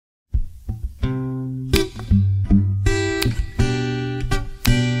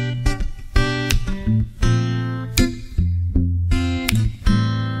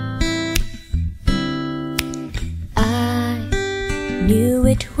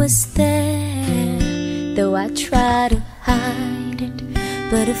was there, though I tried to hide it,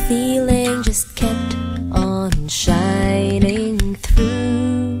 but a feeling just kept on shining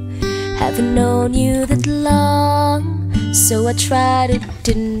through. Haven't known you that long, so I tried to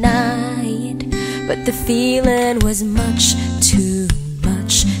deny it, but the feeling was much too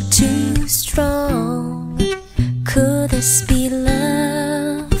strong. Could this be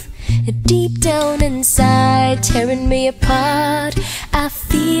love? Deep down inside, tearing me apart, I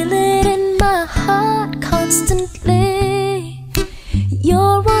feel it in my heart constantly.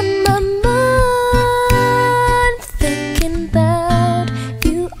 You're on my mind, thinking about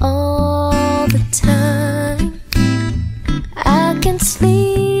you all the time. I can't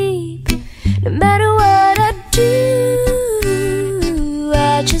sleep, no matter what I do.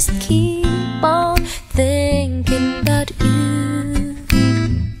 I just keep on thinking about you.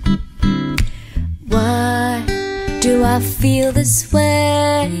 Why do I feel this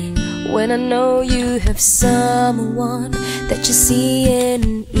way when I know you have someone that you see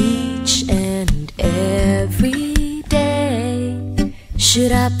in each and every day?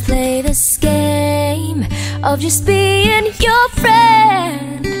 Should I play this game of just being your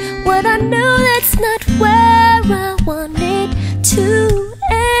friend when I know that's not where I want it to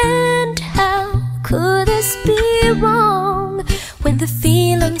end? How could this be wrong when the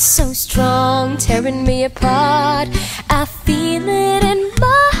feeling's so strong, tearing me apart? I feel it in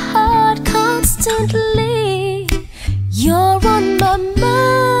my heart constantly. You're on my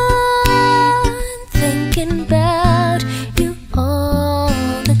mind, thinking about you all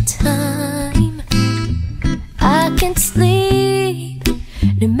the time. I can't sleep,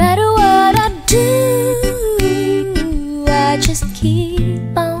 no matter what I do. I just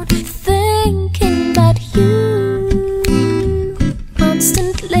keep on thinking about you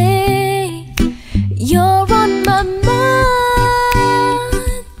constantly. You're on my mind,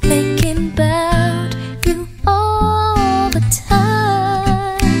 thinking about you all the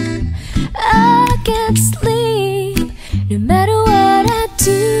time. I can't sleep, no matter what I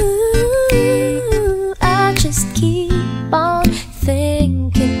do. I just keep on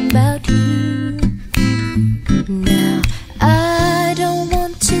thinking about you. Now I don't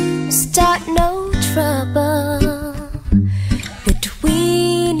want to start no trouble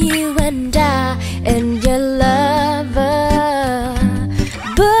between you and I and your lover,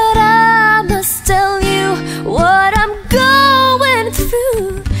 but I must tell you what I'm going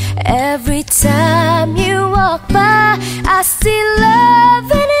through. Every time you walk by, I see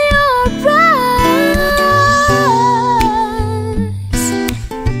love in your eyes.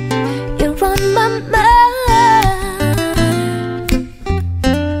 You're on my mind,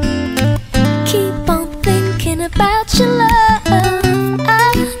 keep on thinking about your love.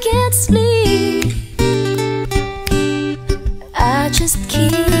 I can't sleep, I just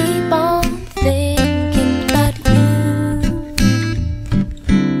keep on thinking about you.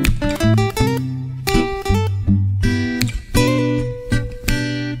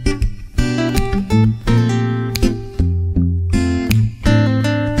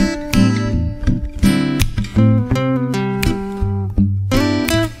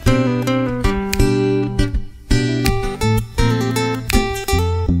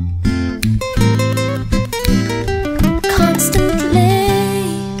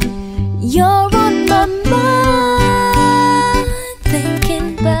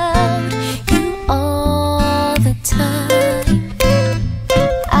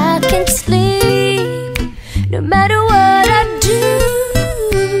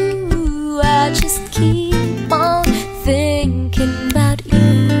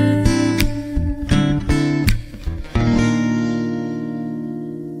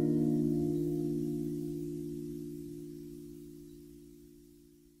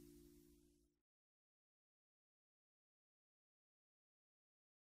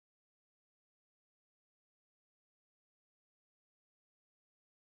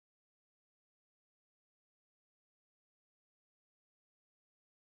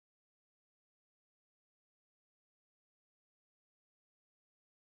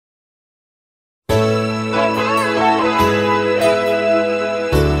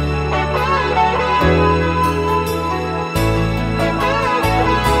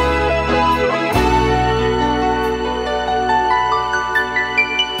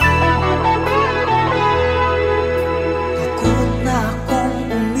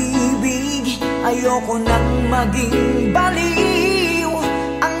 Ayoko nang maging baliw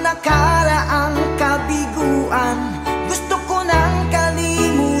ang nakaraang kabiguan. Gusto ko nang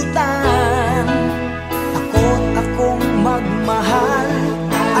kalimutan. Takot akong magmahal.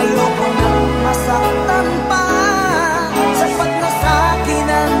 Ayoko nang masaktan pa. Sapat na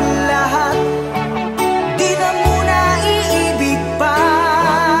sa'kin ang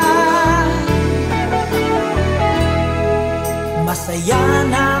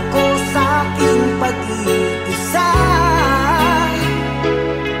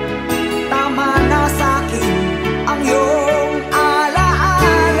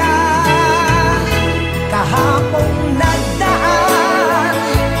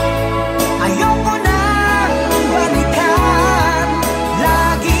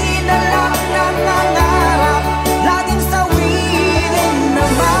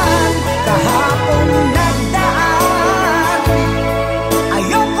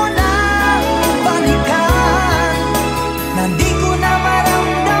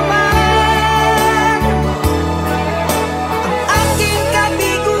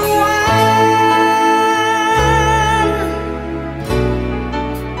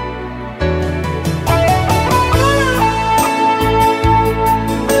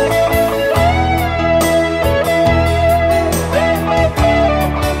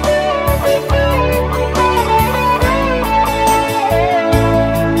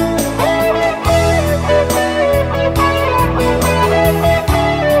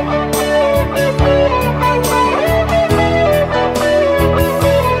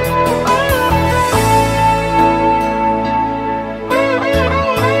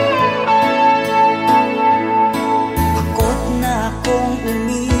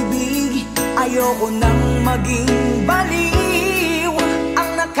Ayoko nang maging baliw ang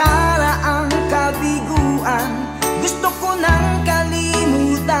nakaraang kabiguan. Gusto ko nang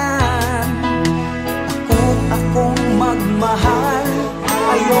kalimutan. Takot akong magmahal.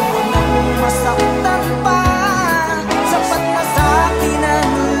 Ayoko nang masaktan pa. Sapat na sa'kin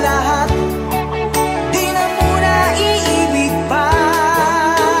ang lahat. Di na muna iibig pa.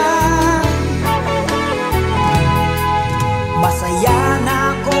 Masaya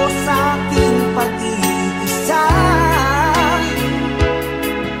na ako sa aking pag-iisa.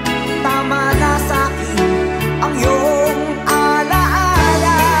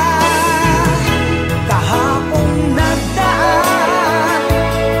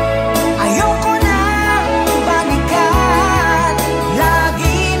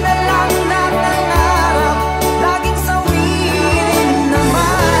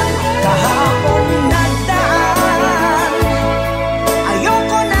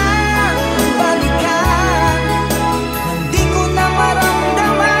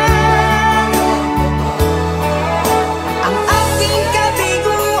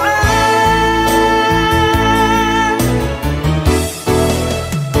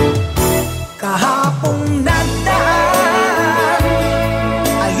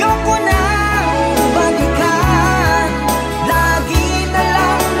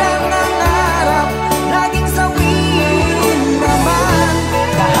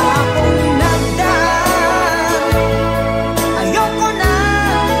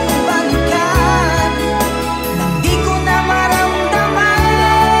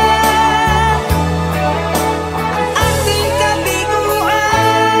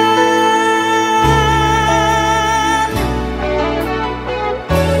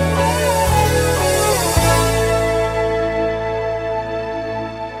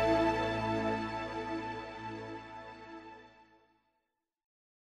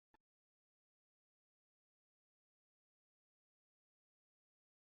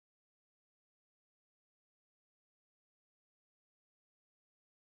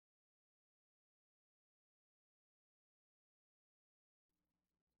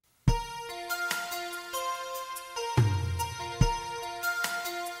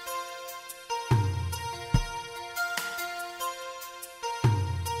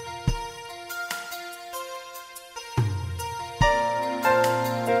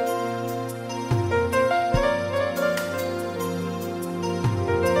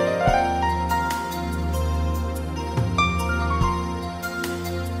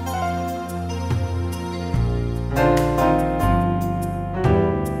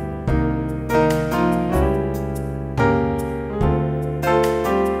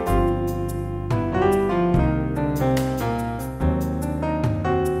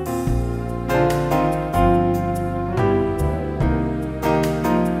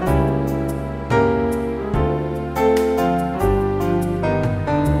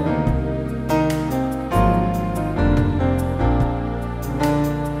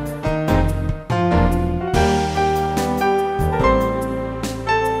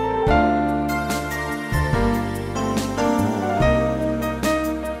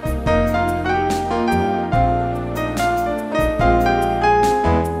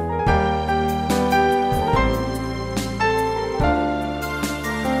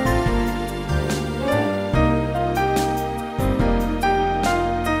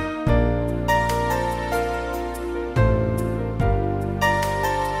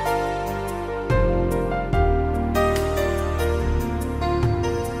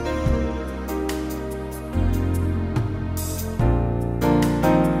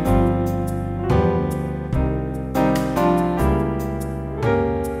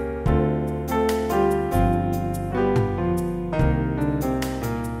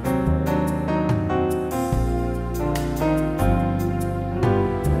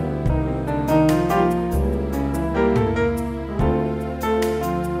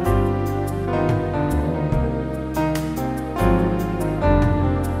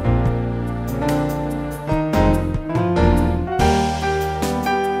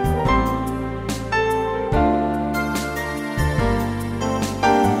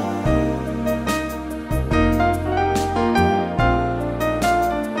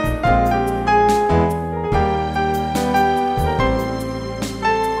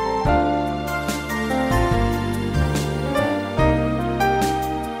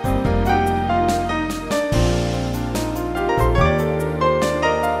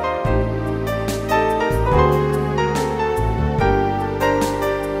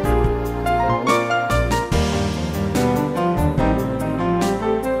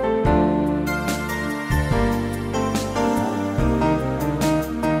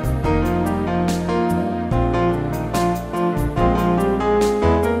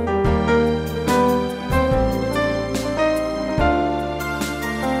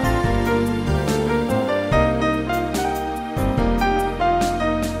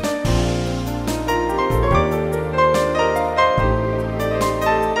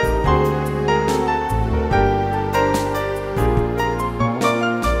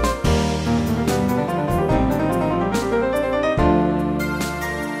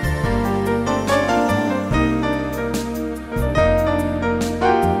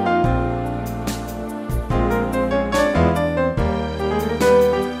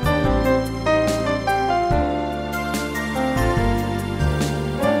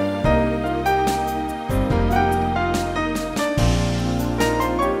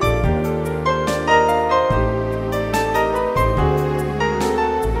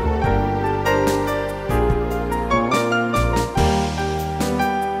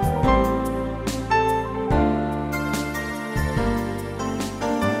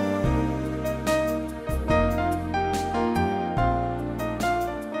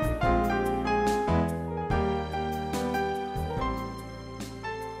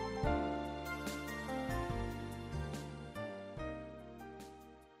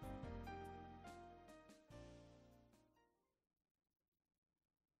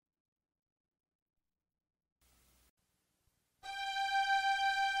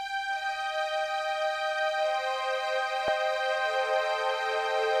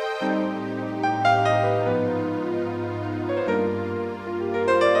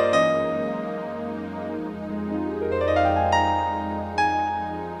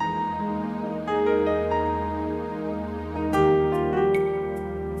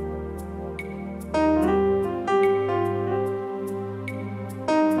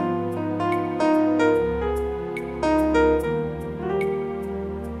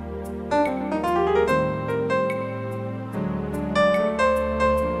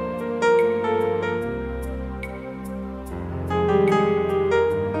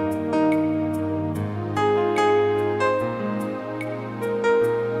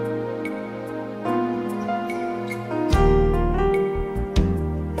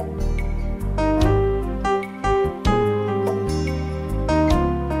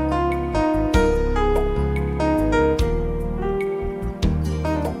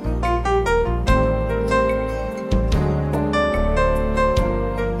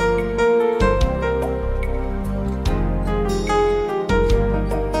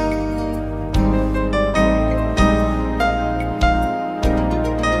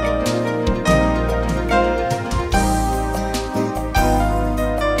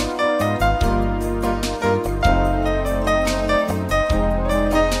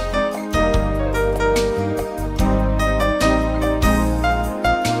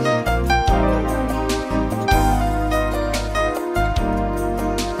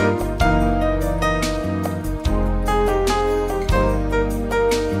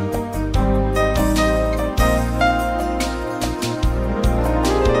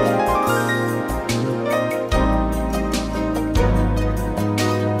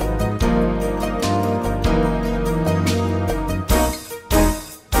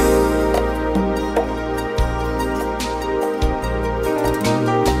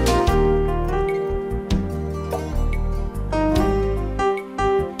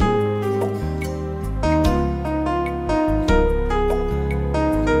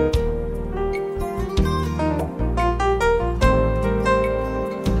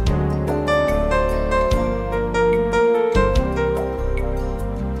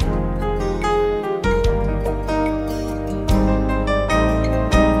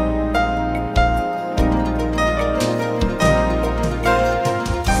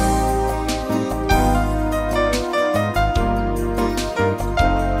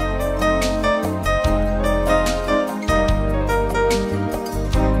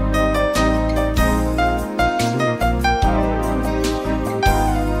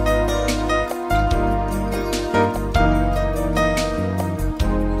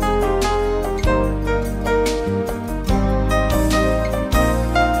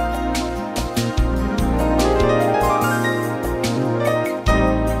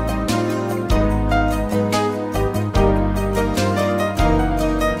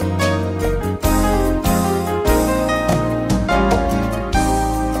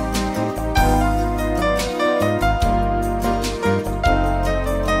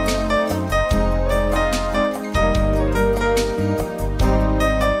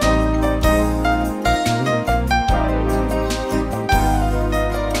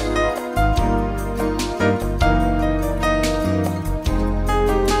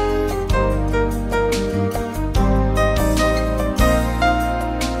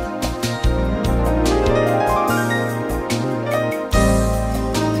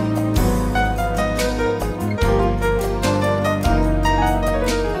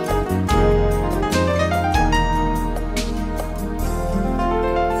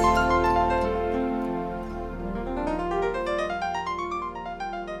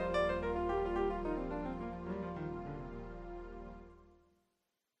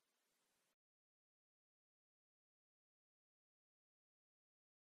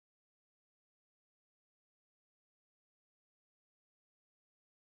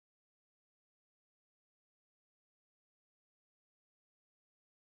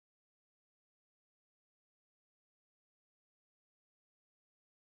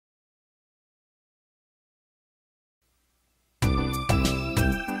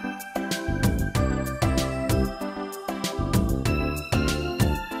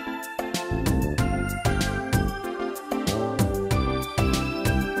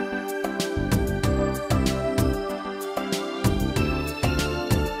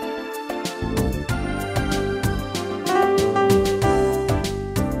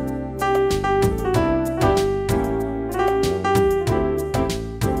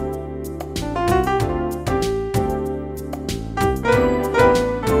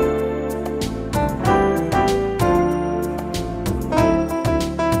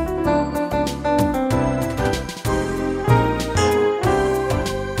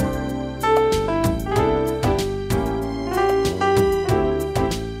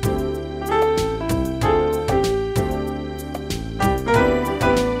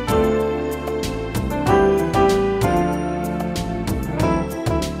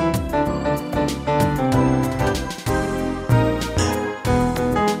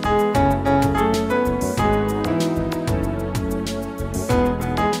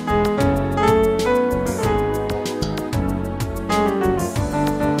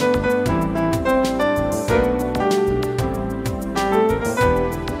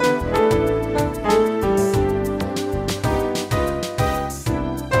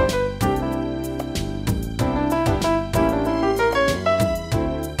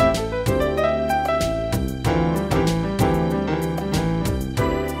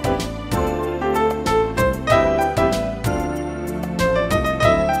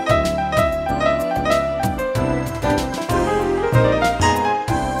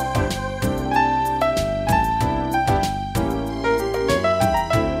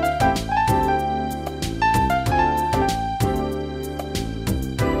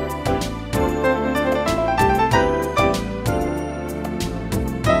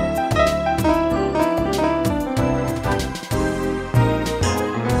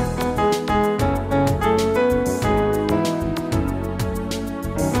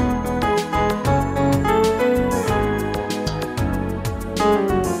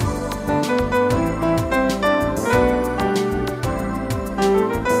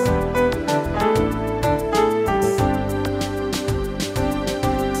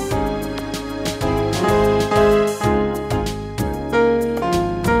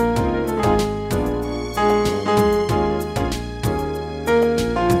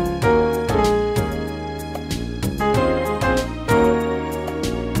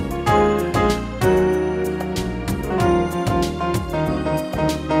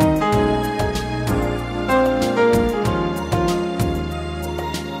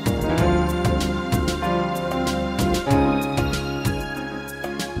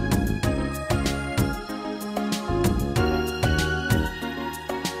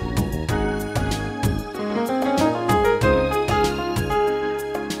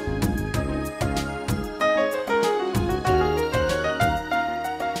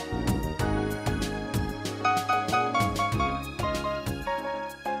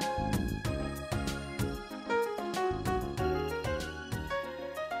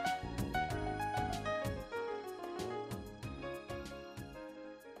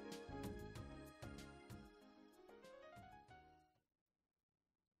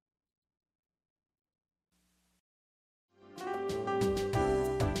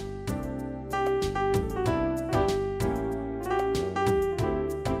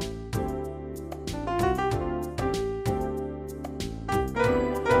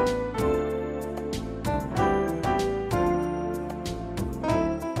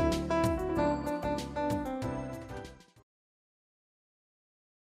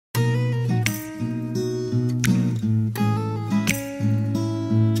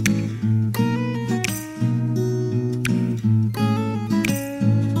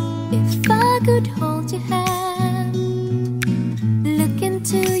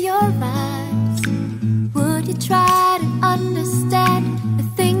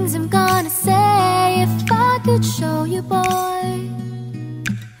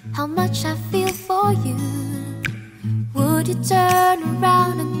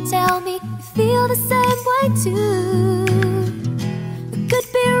 feel the same way too. It could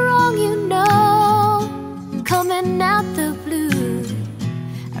be wrong, you know, coming out the blue.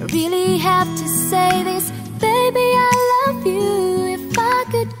 I really have to say this, baby, I love you. If I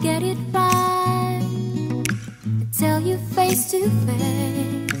could get it right, I'd tell you face to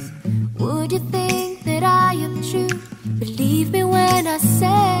face. Would you think that I am true? Believe me when I say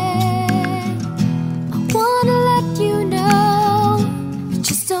I wanna let you know, I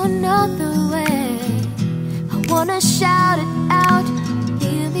just don't know the way. I wanna shout it out,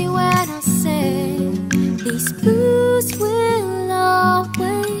 hear me when I say these blues will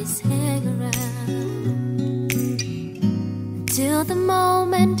always hang around till the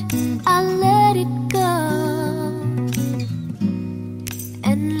moment I let it go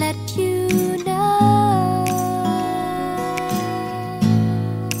and let you know.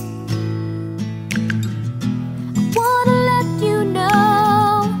 I wanna let you know,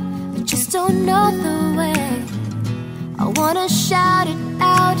 I just don't know the way. I wanna shout it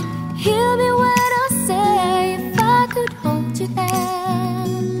out, hear me when I say, if I could hold your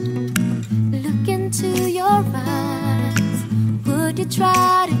hand, look into your eyes, would you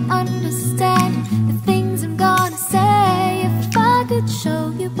try to understand?